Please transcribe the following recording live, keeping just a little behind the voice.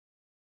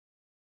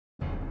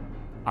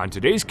on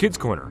today's Kids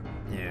Corner.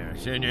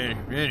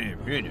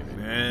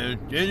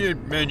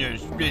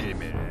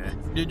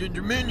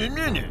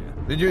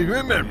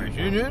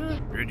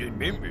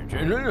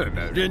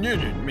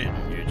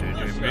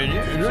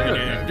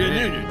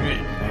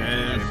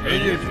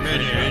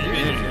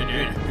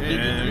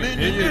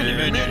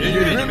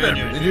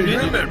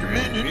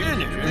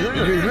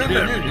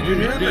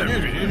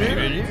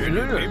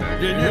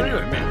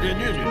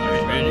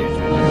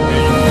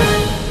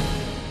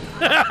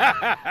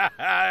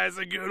 That's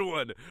a good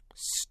one.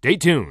 Stay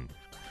tuned.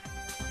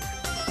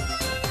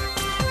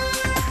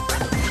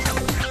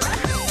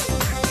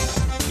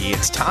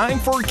 It's time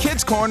for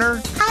Kids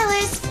Corner. Hi,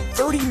 Liz.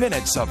 30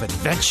 minutes of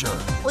adventure.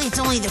 Well, it's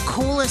only the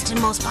coolest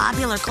and most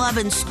popular club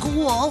in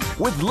school.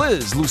 With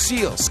Liz,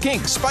 Lucille,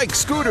 Skink, Spike,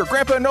 Scooter,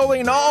 Grandpa Noli,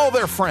 and all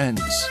their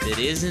friends. It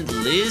isn't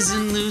Liz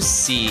and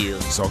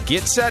Lucille. So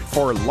get set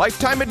for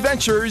lifetime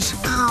adventures.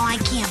 Oh, I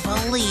can't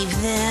believe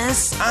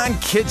this. On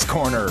Kids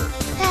Corner.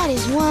 That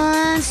is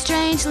one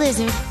strange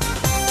lizard.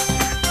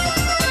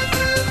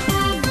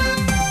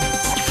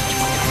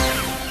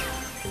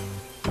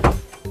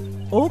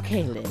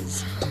 Okay,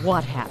 Liz,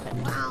 what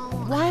happened?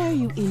 Why are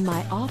you in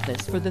my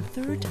office for the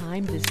third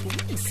time this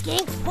week?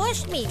 Skink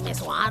pushed me,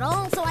 Miss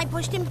Waddle, so I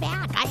pushed him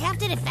back. I have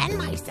to defend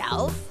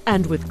myself.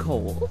 And with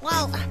Cole?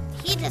 Well,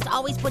 he just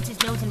always puts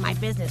his nose in my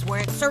business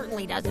where it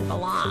certainly doesn't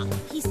belong.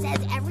 He says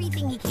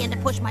everything he can to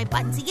push my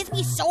buttons. He gets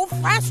me so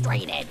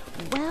frustrated.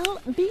 Well,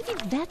 maybe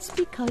that's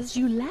because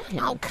you let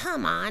him. Oh,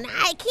 come on.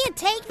 I can't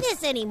take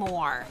this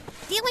anymore.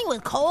 Dealing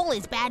with Cole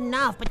is bad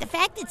enough, but the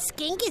fact that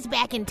Skink is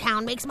back in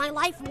town makes my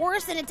life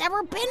worse than it's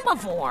ever been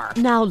before.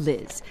 Now,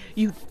 Liz,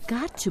 you've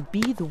got to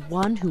be the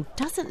one who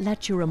doesn't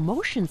let your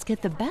emotions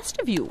get the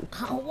best of you.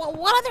 Oh, well,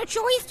 what other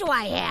choice do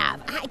I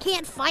have? I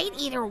can't fight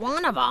either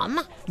one of them.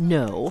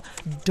 No,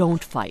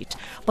 don't fight.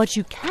 But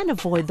you can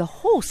avoid the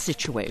whole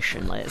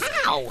situation, Liz.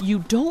 How? You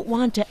don't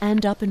want to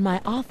end up in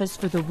my office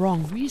for the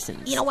wrong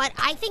reasons. You know what?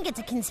 I think it's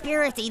a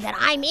conspiracy that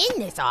I'm in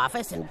this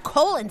office and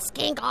Cole and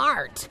Skink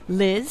aren't.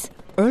 Liz,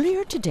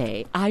 earlier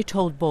today, I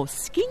told both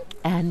Skink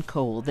and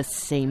Cole the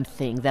same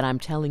thing that I'm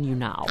telling you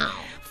now. Oh.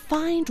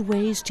 Find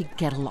ways to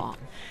get along.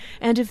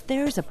 And if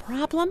there's a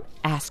problem,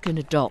 ask an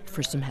adult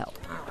for some help.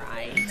 All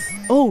right.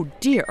 Oh,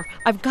 dear.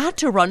 I've got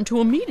to run to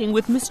a meeting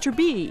with Mr.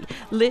 B.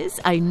 Liz,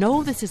 I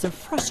know this is a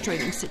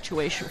frustrating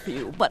situation for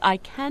you, but I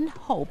can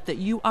hope that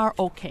you are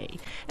okay,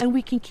 and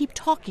we can keep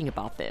talking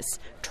about this.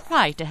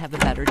 Try to have a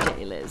better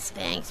day, Liz.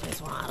 Thanks,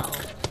 Miss Waddle.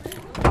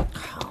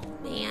 Oh,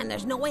 man,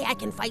 there's no way I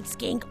can fight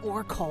Skink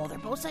or Cole. They're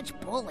both such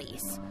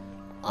bullies.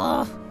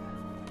 Ugh.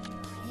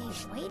 Hey,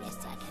 wait a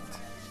second.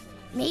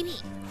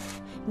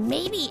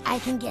 Maybe I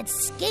can get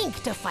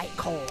Skink to fight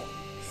Cole.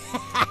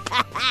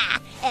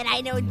 And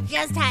I know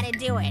just how to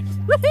do it.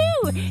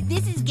 Woohoo!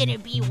 This is gonna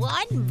be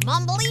one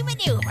Mumbly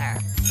Maneuver.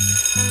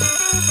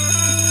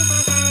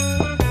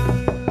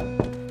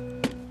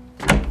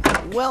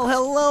 Well,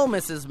 hello,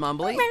 Mrs.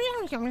 Mumbly.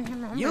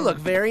 You look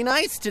very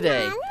nice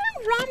today.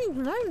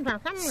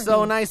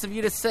 So nice of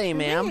you to say,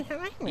 ma'am.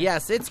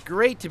 Yes, it's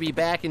great to be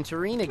back in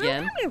Turin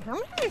again.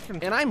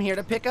 And I'm here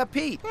to pick up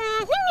Pete.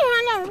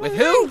 With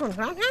who?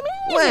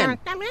 When? A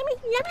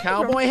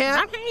cowboy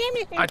hat?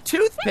 A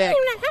toothpick?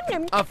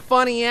 A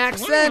funny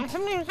accent?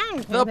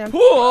 The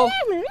pool?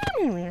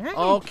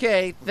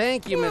 Okay,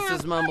 thank you,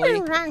 Mrs.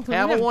 Mumbly.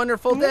 Have a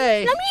wonderful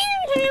day.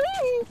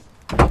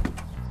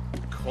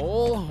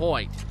 Cole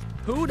Hoyt.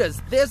 Who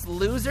does this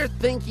loser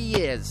think he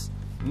is?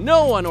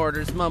 No one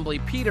orders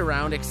Mumbly Pete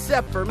around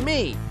except for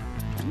me.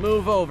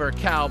 Move over,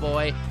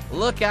 cowboy.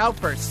 Look out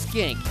for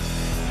Skink.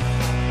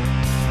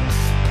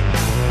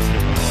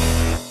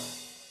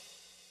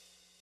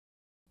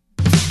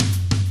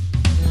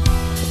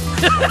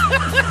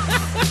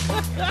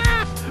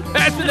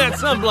 Pass me that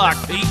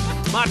sunblock,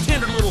 Pete. My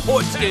tender little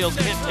Hoyt scales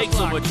can't take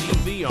so much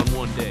UV on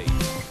one day.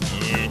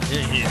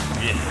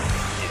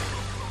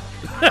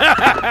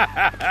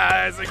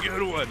 That's a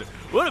good one.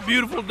 What a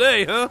beautiful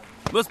day, huh?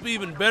 Must be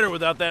even better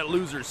without that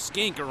loser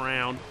Skink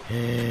around.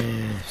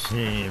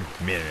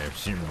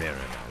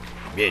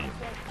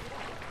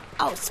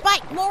 Oh,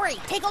 Spike, Maury,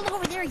 take a look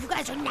over there. You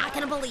guys are not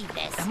going to believe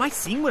this. Am I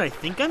seeing what I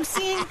think I'm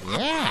seeing?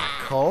 Yeah,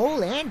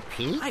 Cole and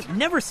Pete. I've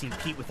never seen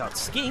Pete without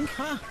Skink,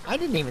 huh? I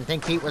didn't even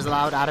think Pete was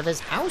allowed out of his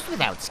house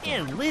without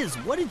Skink. And Liz,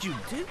 what did you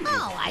do?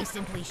 Oh, I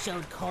simply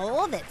showed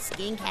Cole that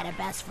Skink had a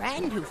best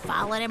friend who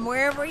followed him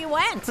wherever he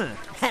went.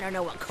 I don't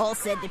know what Cole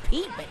said to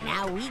Pete, but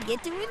now we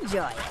get to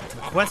enjoy it.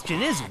 The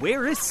question is,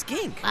 where is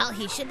Skink? Well,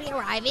 he should be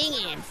arriving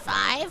in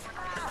 5,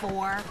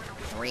 4,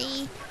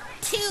 3,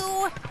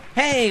 2...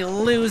 Hey,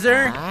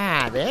 loser.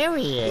 Ah, there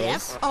he is.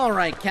 Yes? All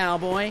right,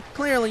 cowboy.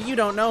 Clearly you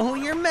don't know who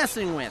you're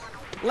messing with.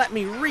 Let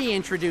me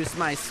reintroduce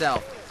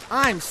myself.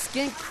 I'm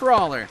Skink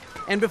Crawler,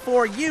 and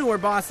before you were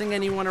bossing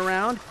anyone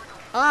around,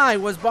 I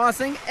was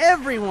bossing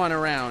everyone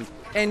around.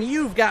 And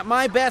you've got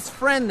my best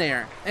friend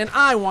there, and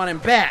I want him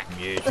back.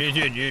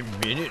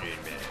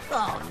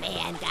 Oh,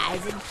 man,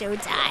 guys, it's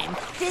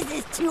showtime. This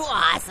is too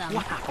awesome.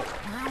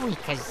 Wowie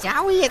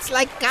kazowie, it's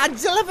like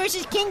Godzilla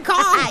versus King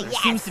Kong.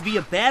 Yes. Seems to be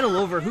a battle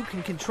over who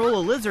can control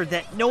a lizard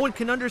that no one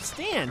can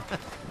understand.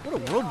 What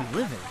a world we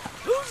live in.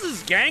 Who's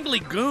this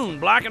gangly goon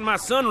blocking my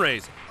sun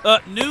rays?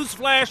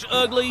 Newsflash,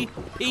 ugly.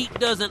 Pete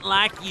doesn't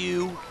like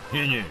you.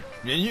 Pete,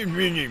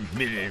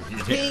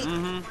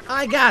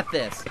 I got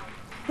this.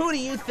 Who do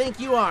you think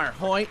you are,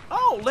 Hoyt?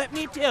 Oh, let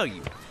me tell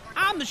you.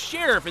 I'm the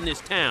sheriff in this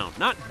town,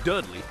 not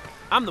Dudley.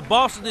 I'm the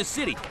boss of this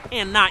city,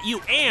 and not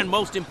you. And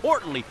most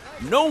importantly,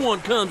 no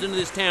one comes into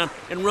this town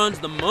and runs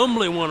the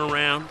mumbly one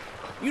around.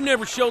 You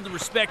never showed the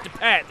respect to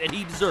Pat that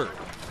he deserved.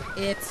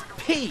 It's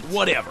Pete.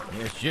 Whatever.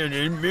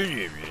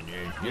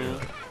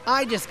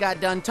 I just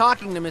got done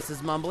talking to Mrs.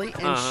 Mumbly,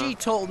 and she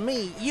told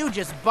me you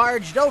just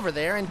barged over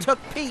there and took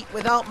Pete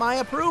without my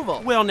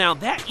approval. Well, now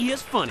that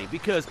is funny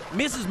because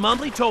Mrs.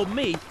 Mumbly told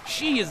me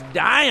she is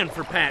dying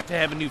for Pat to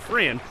have a new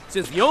friend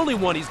since the only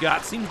one he's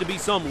got seems to be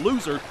some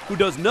loser who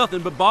does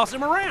nothing but boss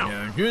him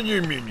around.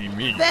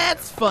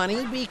 That's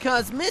funny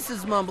because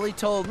Mrs. Mumbly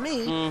told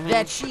me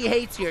that she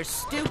hates your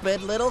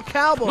stupid little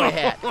cowboy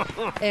hat.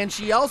 And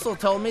she also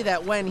told me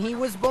that when he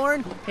was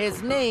born,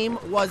 his name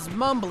was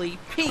Mumbly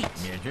Pete.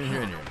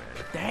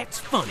 That's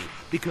funny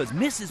because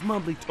Mrs.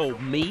 Mumbly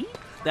told me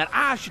that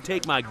I should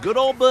take my good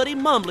old buddy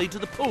Mumbly to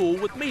the pool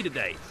with me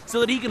today so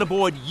that he can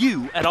avoid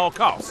you at all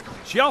costs.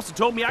 She also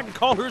told me I can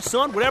call her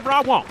son whatever I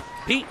want.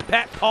 Pete,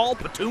 Pat, Paul,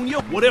 Petunia,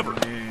 whatever.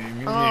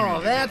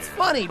 Oh, that's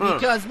funny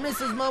because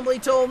Mrs.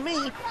 Mumbly told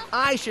me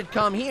I should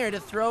come here to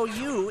throw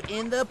you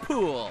in the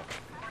pool.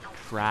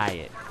 Try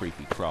it,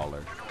 creepy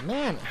crawler.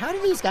 Man, how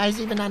do these guys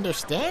even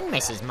understand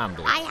Mrs.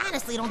 Mumbly? I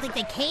honestly don't think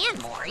they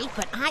can, Maury,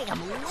 but I am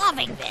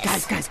loving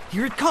this. Guys,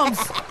 here it comes.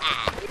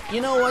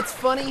 You know what's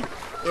funny?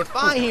 If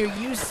I hear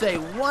you say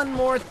one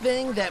more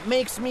thing that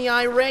makes me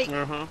irate,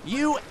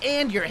 you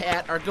and your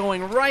hat are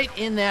going right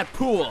in that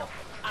pool.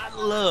 I'd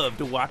love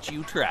to watch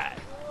you try.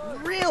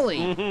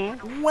 Really?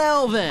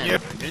 Well then.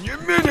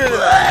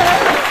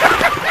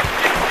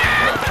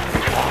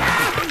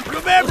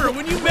 Remember,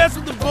 when you mess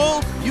with the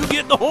bull, you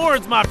get the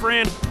horns, my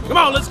friend. Come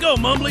on, let's go,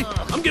 Mumbly.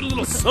 I'm getting a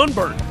little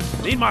sunburned.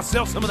 Need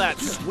myself some of that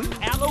sweet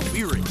aloe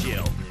vera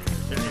gel.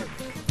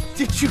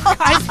 Did you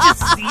guys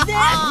just see that?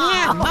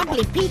 Yeah,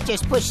 Mumbly Pete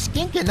just pushed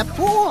Skink in the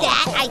pool.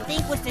 That, I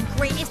think, was the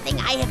greatest thing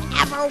I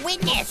have ever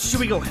witnessed.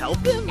 Should we go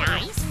help him?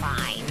 Nice,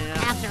 fine.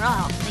 After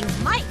all,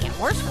 things might get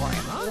worse for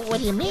him, huh? What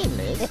do you mean,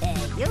 Liz?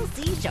 You'll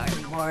see,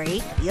 shortly,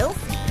 Maury. You'll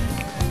see.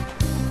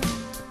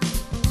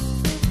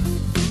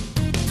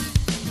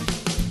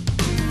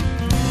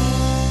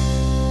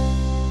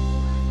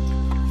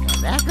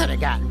 That could have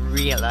gotten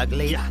real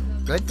ugly. Yeah.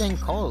 Good thing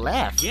Cole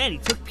left. Yeah, and he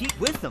took Pete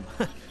with him.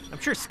 I'm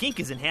sure Skink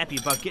isn't happy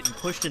about getting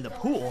pushed in the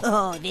pool.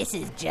 Oh, this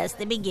is just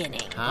the beginning.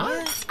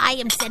 Huh? I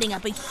am setting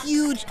up a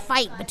huge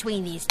fight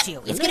between these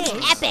two. It's going to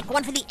be epic,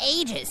 one for the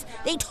ages.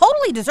 They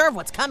totally deserve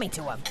what's coming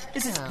to them.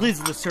 This is Liz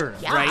Lacerda,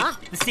 Yeah. right?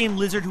 The same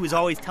lizard who is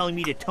always telling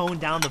me to tone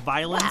down the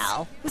violence.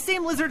 Well. The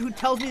same lizard who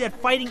tells me that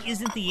fighting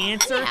isn't the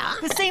answer. Yeah.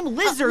 The same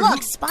lizard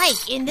Look,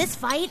 Spike, in this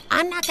fight,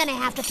 I'm not going to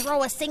have to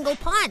throw a single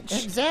punch.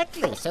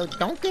 Exactly, so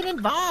don't get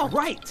involved.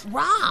 Right.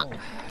 Wrong.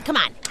 Come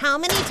on, how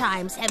many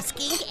times have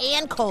Skink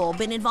and Cole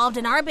been involved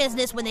in our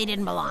business when they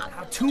didn't belong?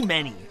 Too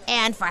many.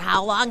 And for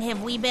how long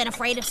have we been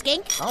afraid of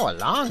Skink? Oh, a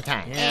long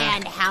time.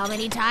 And how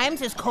many times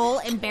has Cole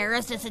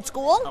embarrassed us at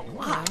school? A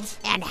lot.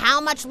 And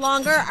how much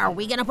longer are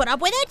we going to put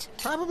up with it?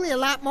 Probably a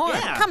lot more.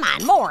 Yeah. Come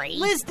on, Maury.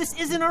 Liz, this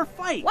isn't our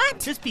fight.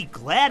 What? Just be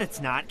glad it's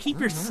not. Keep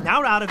your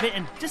snout out of it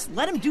and just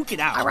let him duke it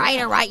out. All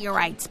right, you're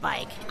right,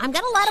 Spike. I'm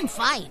going to let him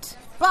fight.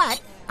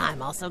 But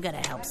I'm also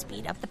going to help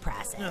speed up the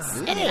process.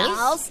 And it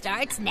all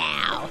starts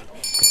now.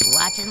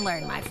 Watch and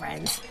learn, my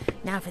friends.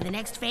 Now for the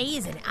next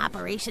phase in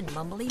Operation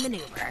Mumbly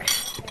Maneuver.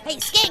 Hey,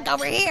 Skink,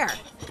 over here.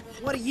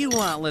 What do you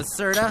want,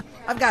 Lacerda?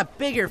 I've got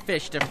bigger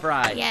fish to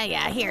fry.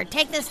 Yeah, here,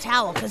 take this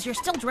towel, because you're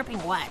still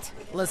dripping wet.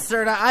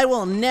 Lacerda, I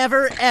will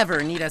never,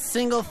 ever need a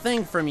single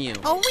thing from you.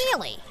 Oh,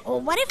 really? Well,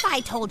 what if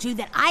I told you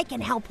that I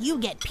can help you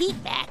get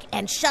Pete back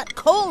and shut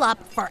Cole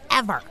up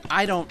forever?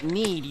 I don't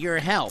need your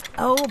help.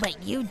 Oh,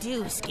 but you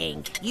do,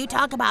 Skink. You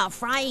talk about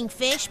frying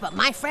fish, but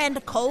my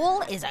friend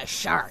Cole is a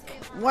shark.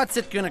 What's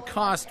it gonna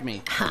cost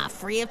me?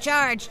 Free of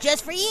charge,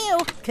 just for you,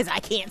 because I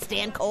can't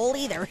stand Cole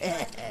either.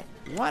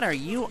 What are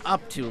you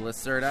up to,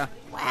 Lacerda?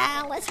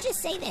 Well, let's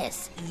just say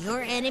this.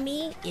 Your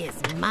enemy is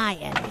my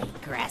enemy,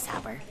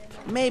 Grasshopper.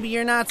 Maybe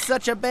you're not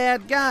such a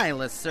bad guy,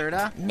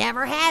 Lacerda.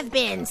 Never have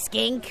been,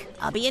 Skink.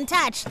 I'll be in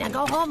touch. Now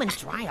go home and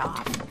dry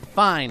off.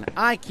 Fine.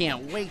 I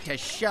can't wait to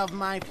shove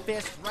my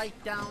fist right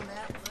down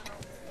that...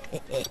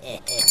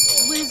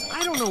 Liz,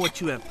 I don't know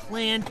what you have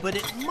planned, but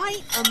it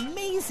might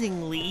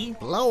amazingly...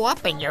 Blow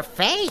up in your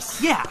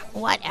face. Yeah.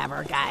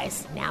 Whatever,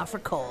 guys. Now for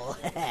Cole.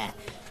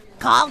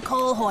 Call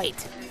Cole Hoyt.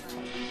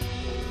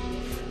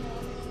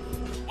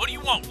 What do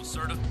you want,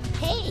 Lacerda?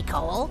 Hey,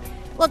 Cole.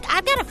 Look,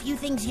 I've got a few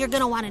things you're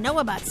going to want to know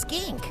about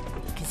Skink,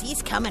 because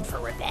he's coming for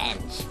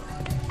revenge.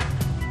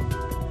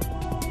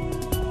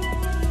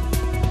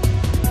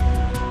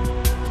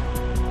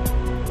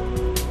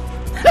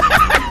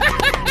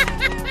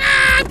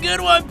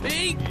 good one,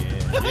 Pete.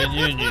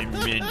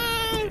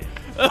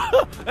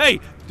 Hey,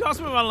 toss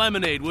me my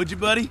lemonade, would you,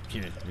 buddy?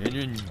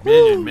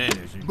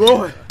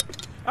 Boy,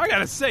 I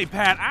gotta say,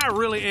 Pat, I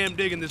really am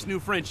digging this new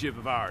friendship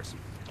of ours.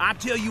 I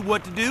tell you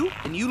what to do,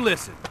 and you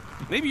listen.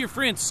 Maybe your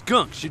friend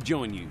Skunk should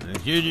join you.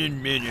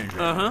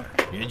 Uh-huh.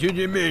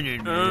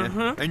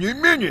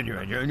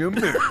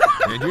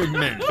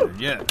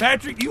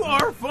 Patrick, you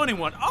are a funny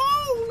one.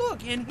 Oh,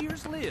 look, and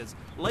here's Liz.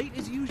 Late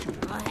as usual.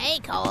 Well, hey,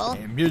 Cole.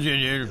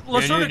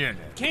 Lacerda,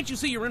 can't you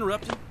see you're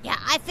interrupting? Yeah,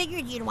 I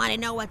figured you'd want to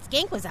know what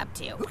Skink was up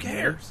to. Who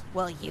cares?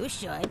 Well, you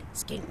should.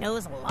 Skink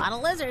knows a lot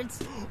of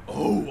lizards.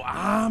 Oh,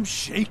 I'm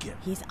shaking.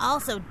 He's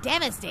also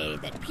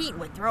devastated that Pete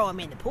would throw him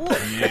in the pool. Which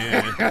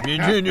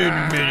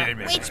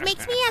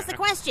makes me ask the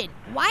question,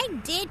 why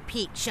did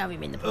Pete shove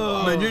him in the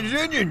pool? Well,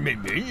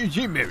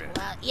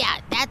 yeah,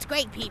 that's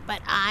great, Pete,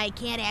 but I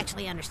can't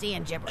actually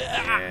understand gibberish.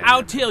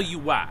 I'll tell you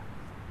why.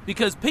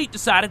 Because Pete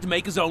decided to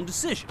make his own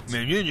decisions.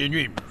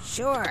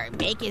 Sure,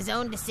 make his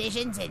own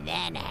decisions and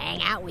then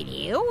hang out with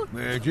you?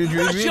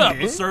 Hush up,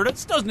 Lacerda.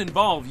 This doesn't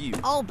involve you.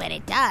 Oh, but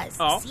it does.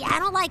 Oh? See, I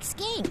don't like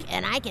Skink,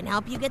 and I can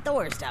help you get the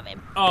worst of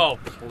him. Oh,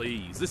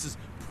 please. This is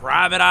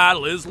Private Eye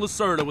Liz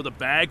Lacerda with a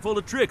bag full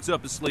of tricks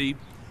up his sleeve.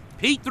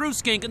 Pete threw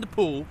Skink in the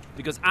pool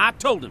because I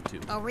told him to.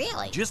 Oh,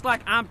 really? Just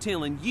like I'm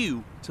telling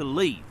you to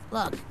leave.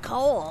 Look,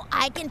 Cole,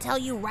 I can tell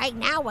you right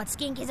now what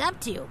Skink is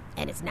up to,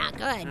 and it's not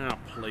good. Oh,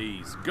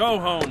 please. Go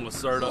home,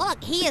 Lacerda.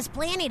 Look, he is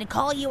planning to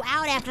call you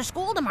out after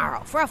school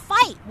tomorrow for a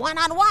fight,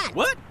 one-on-one.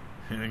 What?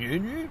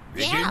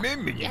 Yeah.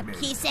 Yep,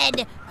 he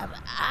said,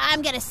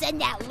 I'm going to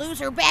send that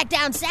loser back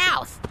down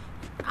south.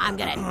 I'm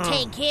going to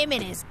take him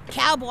in his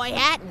cowboy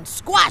hat and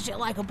squash it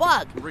like a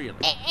bug. Really?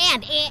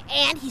 And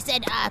he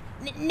said,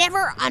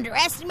 never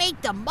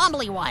underestimate the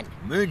mumbly one.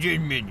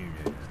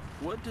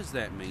 What does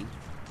that mean?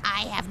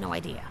 I have no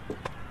idea.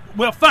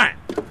 Well, fine.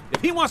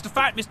 If he wants to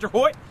fight Mr.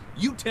 Hoyt,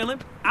 you tell him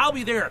I'll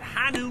be there at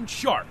high noon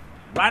sharp,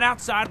 right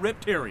outside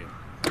Reptarium.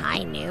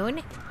 High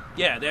noon?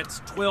 Yeah,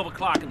 that's 12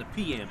 o'clock in the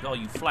p.m. to all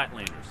you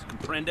flatlanders.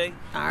 Comprende?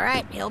 All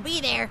right, he'll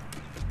be there.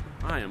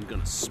 I am going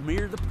to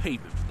smear the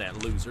paper for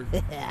that loser.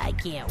 I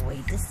can't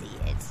wait to see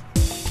it.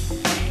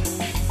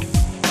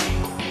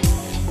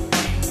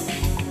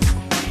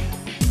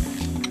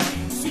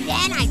 So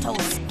then I told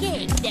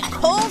Skink that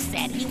Cole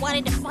said he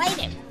wanted to fight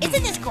him.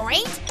 Isn't this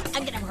great?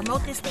 I'm going to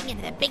promote this thing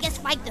into the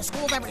biggest fight the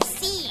school's ever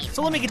seen.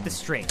 So let me get this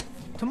straight.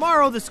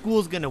 Tomorrow, the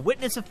school's going to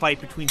witness a fight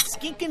between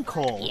Skink and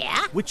Cole.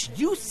 Yeah? Which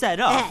you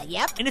set up.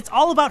 Yep. And it's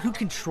all about who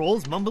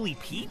controls Mumbly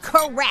Pete?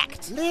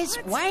 Correct. Liz,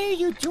 why are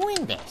you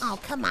doing this? Oh,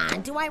 come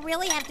on. Do I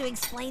really have to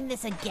explain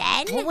this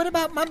again? Well, what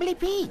about Mumbly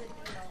Pete?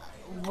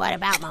 What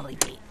about Mumbly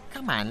Pete?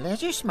 Come on,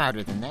 Liz, you're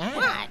smarter than that.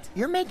 What?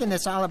 You're making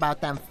this all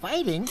about them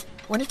fighting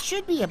when it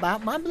should be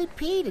about Mumbly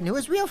Pete and who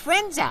his real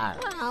friends are.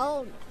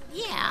 Well,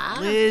 yeah.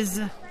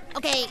 Liz.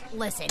 Okay,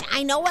 listen.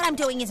 I know what I'm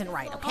doing isn't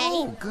right, okay?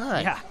 Oh,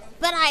 good. Yeah.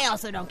 But I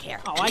also don't care.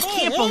 Oh, I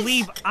can't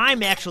believe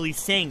I'm actually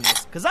saying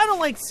this, because I don't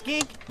like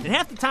Skink, and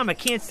half the time I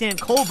can't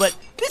stand Cole, but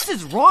this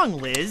is wrong,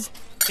 Liz,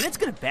 and it's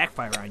going to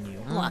backfire on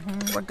you. Look,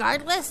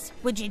 regardless,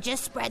 would you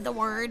just spread the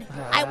word?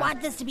 I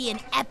want this to be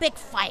an epic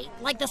fight,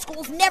 like the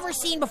school's never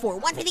seen before,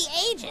 one for the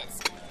ages.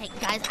 Hey,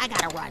 guys, I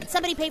gotta run.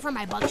 Somebody pay for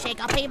my bug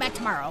shake. I'll pay you back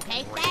tomorrow,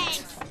 okay?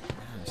 Thanks.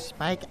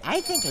 Spike, I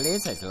think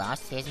Liz has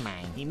lost his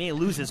mind. He may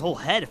lose his whole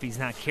head if he's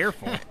not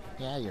careful.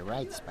 Yeah, you're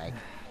right, Spike.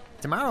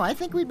 Tomorrow, I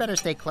think we better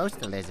stay close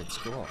to Liz at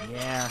school.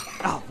 Yeah.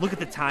 Oh, look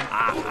at the time.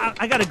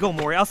 I gotta go,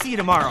 Maury. I'll see you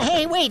tomorrow.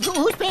 Hey, wait.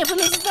 Who's paying for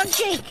Liz's bug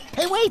shake?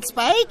 Hey, wait,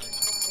 Spike.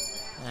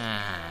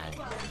 Ah,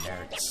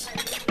 nerds.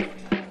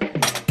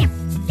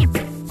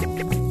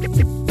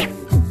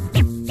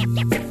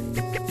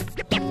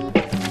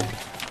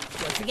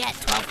 Don't forget,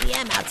 12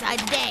 p.m. outside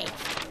today.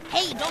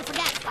 Hey, don't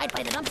forget, fight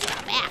by the dumpster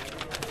out back.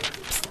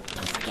 Psst,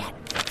 don't forget,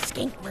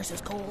 Skink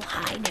versus Cole,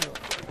 high noon.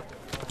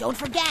 Don't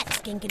forget,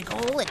 Skink and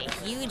Cole in a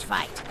huge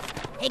fight.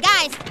 Hey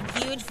guys,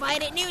 huge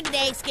fight at noon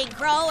today, Skink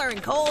Crawler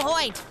and Cole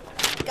Hoyt.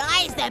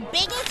 Guys, the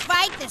biggest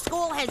fight the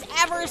school has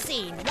ever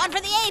seen. One for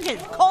the ages,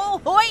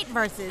 Cole Hoyt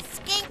versus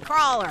Skink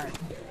Crawler.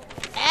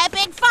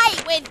 Epic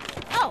fight with...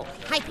 Oh,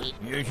 hi, Pete.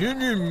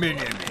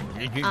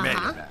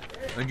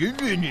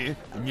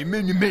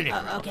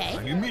 Uh-huh. Okay.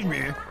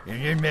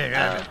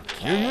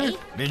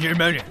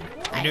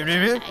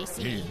 I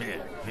see.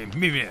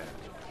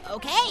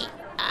 Okay.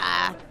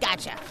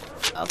 Gotcha.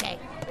 Okay.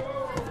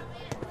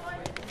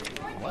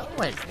 What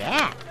was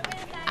that?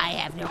 I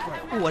have no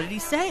clue. What did he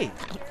say?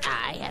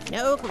 I have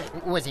no clue.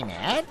 Was he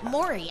mad?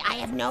 Maury, I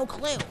have no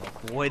clue.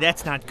 Boy,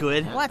 that's not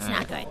good. What's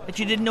not good? But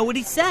you didn't know what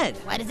he said.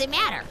 Why does it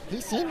matter? He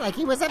seemed like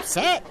he was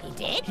upset. He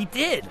did? He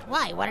did.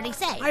 Why? What did he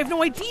say? I have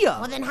no idea.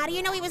 Well, then how do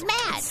you know he was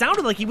mad? It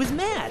sounded like he was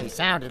mad. He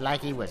sounded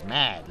like he was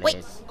mad, Liz.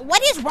 Wait,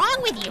 what is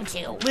wrong with you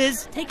two?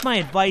 Liz, take my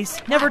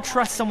advice. Never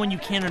trust someone you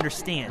can't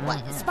understand.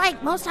 What?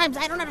 Spike, most times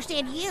I don't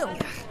understand you.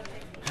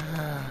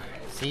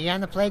 See you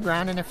on the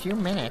playground in a few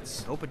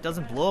minutes. Hope it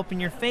doesn't blow up in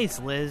your face,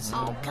 Liz.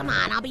 Oh, come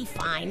on, I'll be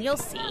fine. You'll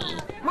see.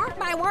 Mark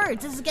my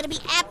words, this is gonna be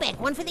epic.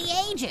 One for the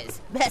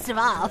ages. Best of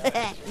all,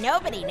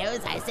 nobody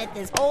knows I set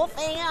this whole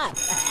thing up.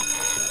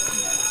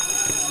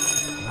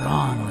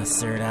 Wrong,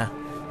 Lacerda.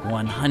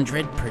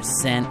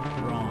 100%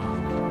 wrong.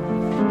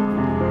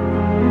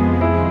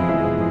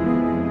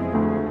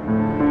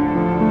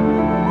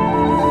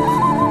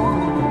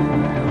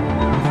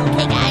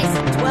 Okay,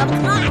 guys, 12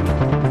 o'clock.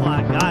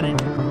 Clock, got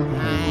it.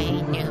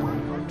 I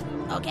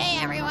knew. Okay,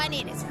 everyone,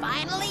 it is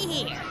finally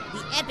here.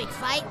 The epic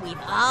fight we've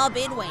all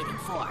been waiting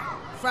for.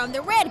 From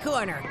the red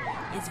corner,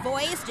 his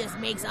voice just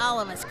makes all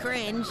of us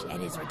cringe,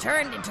 and his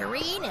return to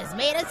Tureen has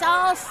made us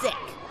all sick.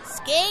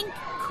 Skink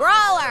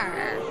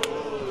Crawler!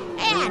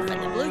 And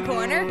from the blue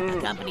corner,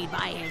 accompanied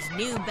by his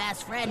new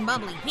best friend,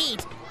 Mumbly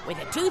Pete, with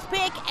a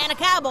toothpick and a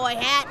cowboy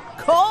hat,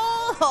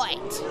 Cole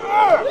Hoyt.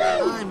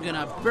 I'm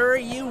gonna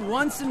bury you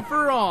once and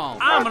for all.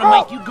 I'm gonna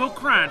make you go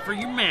crying for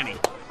your mammy.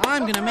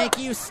 I'm gonna make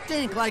you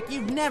stink like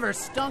you've never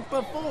stunk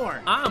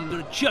before. I'm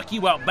gonna chuck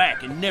you out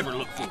back and never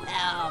look for it.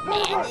 Oh,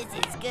 man, this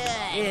is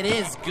good. It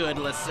is good,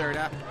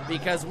 Lacerda,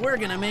 because we're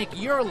gonna make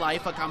your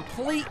life a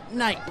complete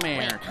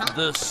nightmare.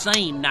 The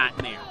same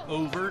nightmare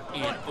over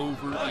and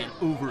over and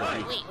over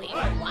again. Wait,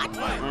 what?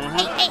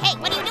 Hey,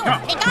 what are you doing?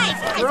 Hey,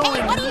 guys,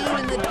 Throwing hey, what are you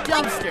in the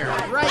dumpster,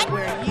 right What?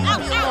 where you Oh,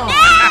 belong.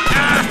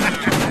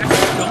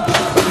 no!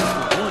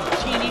 For one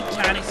teeny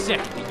tiny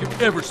second that you're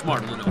ever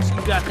smarter than us.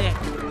 You got that?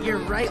 You're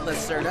right,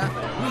 Lacerda.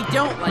 We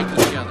don't like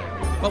each other,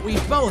 but we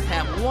both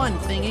have one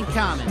thing in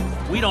common.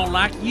 We don't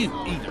like you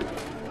either.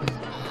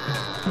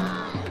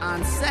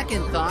 On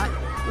second thought,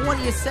 what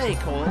do you say,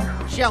 Cole?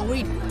 Shall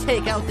we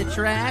take out the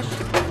trash?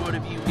 What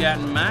have you got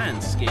in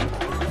mind, Skink?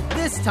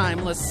 This time,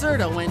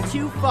 Lacerda went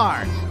too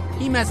far.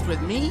 He messed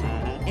with me,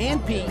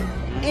 and Pete,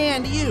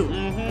 and you.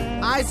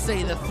 I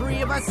say the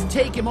three of us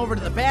take him over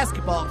to the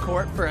basketball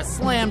court for a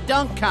slam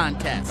dunk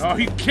contest. Oh,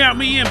 you count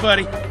me in,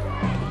 buddy.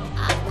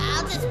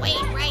 I'll just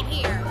wait right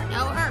here.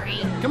 No hurry.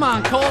 Come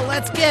on, Cole,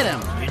 let's get him.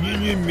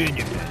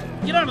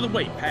 Get out of the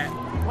way, Pat.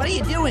 What are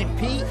you doing,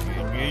 Pete?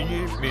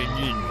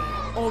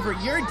 Over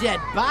your dead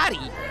body?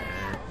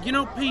 You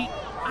know, Pete,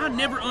 I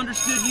never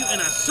understood you,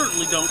 and I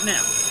certainly don't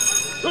now.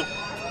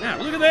 Oh, now,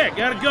 look at that.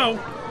 Gotta go.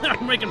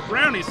 I'm making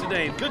brownies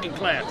today in cooking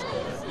class.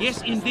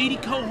 Yes, indeedy,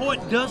 Cole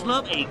Hoyt does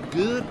love a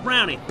good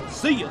brownie.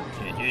 See ya.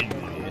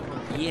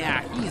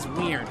 Yeah, he's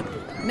weird.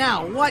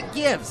 Now, what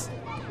gives?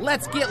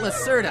 Let's get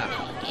Lacerda.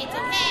 It's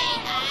okay.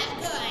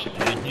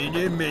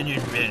 I'm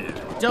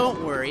good.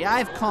 Don't worry,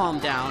 I've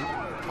calmed down.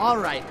 All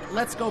right,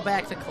 let's go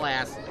back to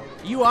class.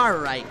 You are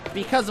right.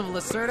 Because of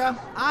Lacerda,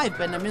 I've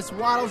been to Miss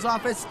Waddle's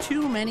office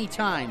too many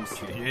times.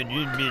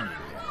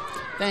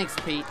 Thanks,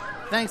 Pete.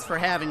 Thanks for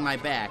having my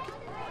back.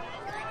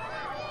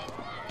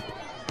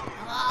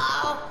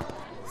 Hello?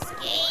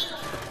 Skink?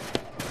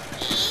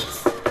 Pete?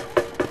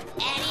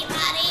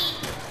 Anybody?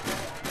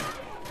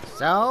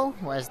 So,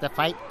 was the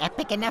fight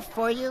epic enough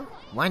for you?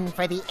 One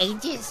for the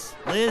ages?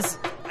 Liz,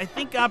 I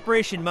think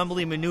Operation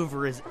Mumbly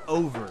Maneuver is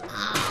over.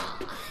 Oh,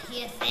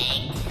 you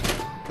think?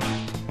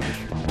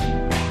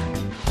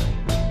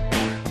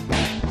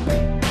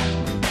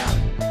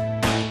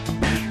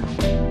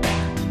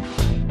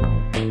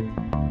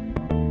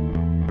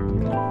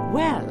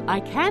 Well, I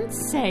can't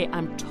say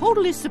I'm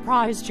totally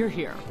surprised you're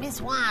here.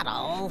 Miss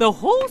Waddle. The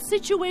whole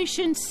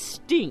situation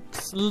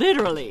stinks,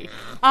 literally.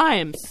 I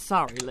am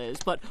sorry, Liz,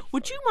 but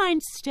would you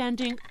mind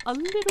standing a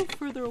little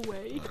further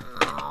away?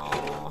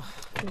 Oh.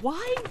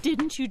 Why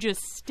didn't you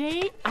just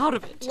stay out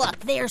of it? Look,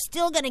 they're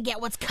still gonna get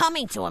what's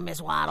coming to them,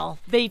 Miss Waddle.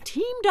 They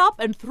teamed up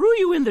and threw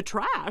you in the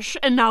trash,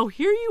 and now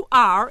here you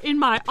are in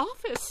my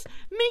office,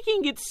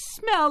 making it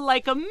smell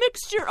like a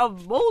mixture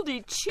of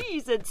moldy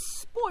cheese and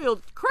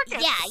spoiled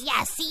crickets.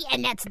 Yeah, see,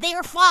 and that's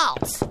their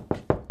fault.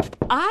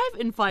 I've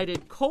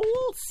invited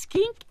Cole,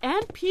 Skink,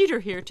 and Peter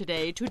here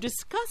today to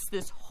discuss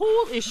this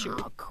whole issue.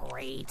 Oh,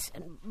 great.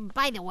 And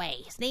by the way,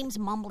 his name's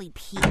Mumbly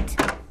Pete.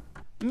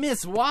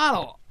 Miss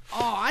Waddle.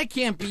 Oh, I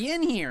can't be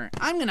in here.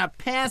 I'm gonna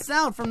pass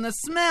out from the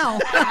smell.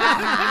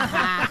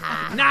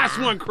 Nice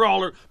one,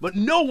 Crawler, but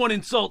no one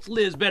insults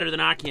Liz better than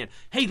I can.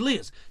 Hey,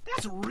 Liz,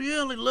 that's a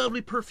really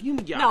lovely perfume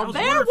you got. Now,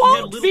 there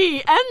won't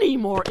be any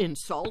more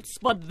insults,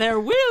 but there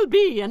will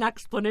be an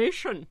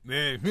explanation.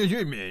 Okay,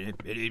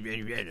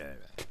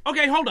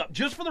 hold up.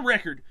 Just for the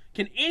record,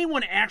 can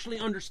anyone actually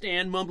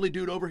understand Mumbly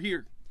Dude over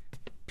here?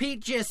 Pete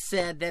just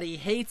said that he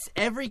hates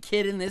every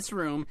kid in this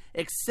room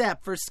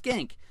except for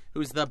Skink,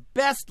 who's the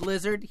best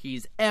lizard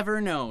he's ever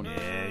known.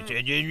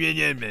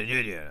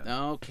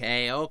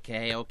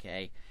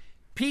 Okay.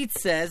 Pete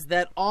says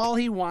that all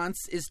he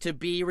wants is to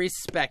be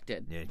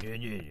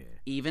respected.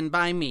 Even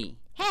by me.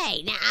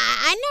 Hey, now,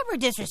 I never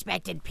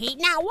disrespected Pete,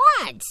 not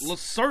once.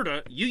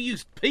 Lacerda, you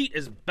used Pete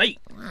as bait.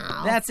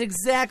 Wow. That's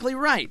exactly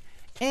right.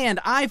 And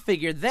I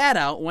figured that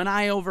out when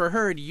I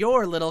overheard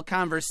your little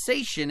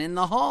conversation in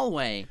the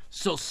hallway.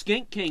 So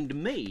Skink came to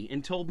me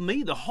and told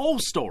me the whole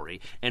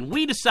story, and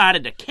we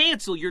decided to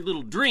cancel your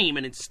little dream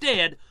and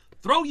instead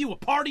throw you a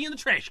party in the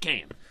trash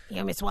can.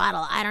 Yeah, Miss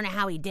Waddle, I don't know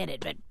how he did it,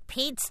 but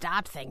Pete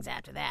stopped things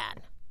after that.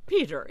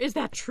 Peter, is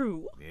that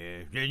true?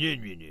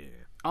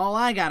 All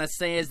I gotta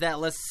say is that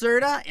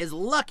Lacerda is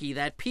lucky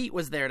that Pete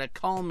was there to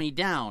calm me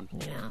down.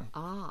 Yeah.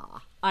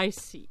 Ah, I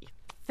see.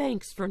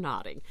 Thanks for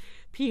nodding.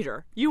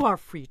 Peter, you are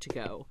free to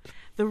go.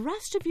 The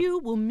rest of you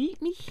will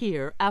meet me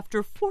here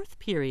after 4th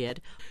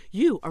period.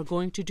 You are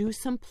going to do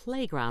some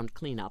playground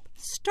cleanup,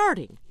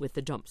 starting with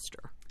the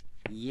dumpster.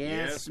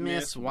 Yes,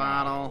 Miss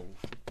Waddle.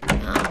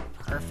 Oh,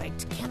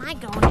 perfect. Can I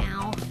go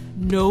now?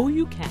 No,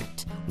 you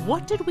can't.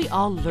 What did we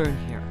all learn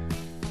here?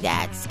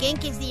 That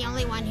Skink is the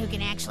only one who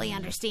can actually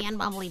understand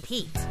Mumbly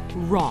Pete.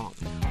 Wrong.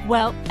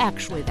 Well,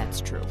 actually,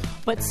 that's true.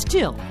 But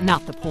still,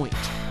 not the point.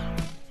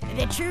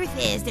 The truth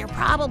is, there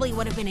probably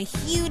would have been a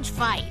huge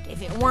fight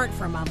if it weren't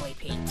for Mumbly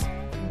Pete.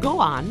 Go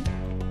on.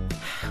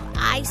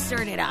 I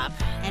stirred it up,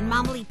 and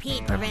Mumbly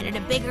Pete prevented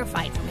a bigger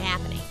fight from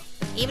happening,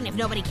 even if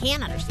nobody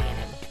can understand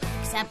him.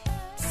 Except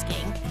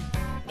Skink,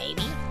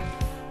 maybe.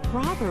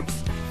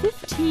 Proverbs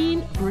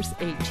 15, verse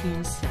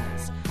 18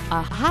 says,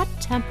 "A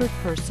hot-tempered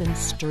person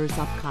stirs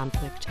up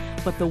conflict,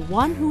 but the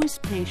one who is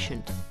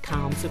patient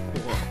calms a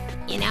quarrel."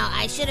 You know,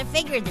 I should have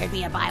figured there'd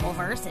be a Bible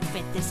verse that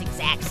fit this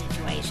exact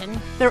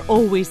situation. There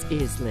always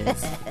is,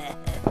 Liz.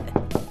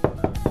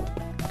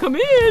 Come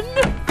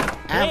in!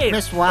 Hey,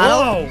 Miss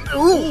Waddle?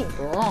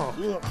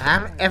 whoa.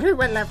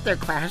 Everyone left their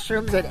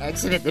classrooms and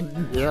exited the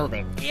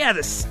building. Yeah,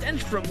 the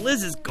stench from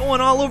Liz is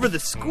going all over the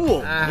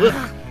school.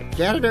 Ugh.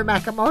 Janitor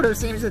Makamoto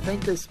seems to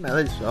think the smell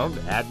is so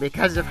bad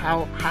because of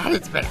how hot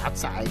it's been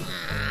outside.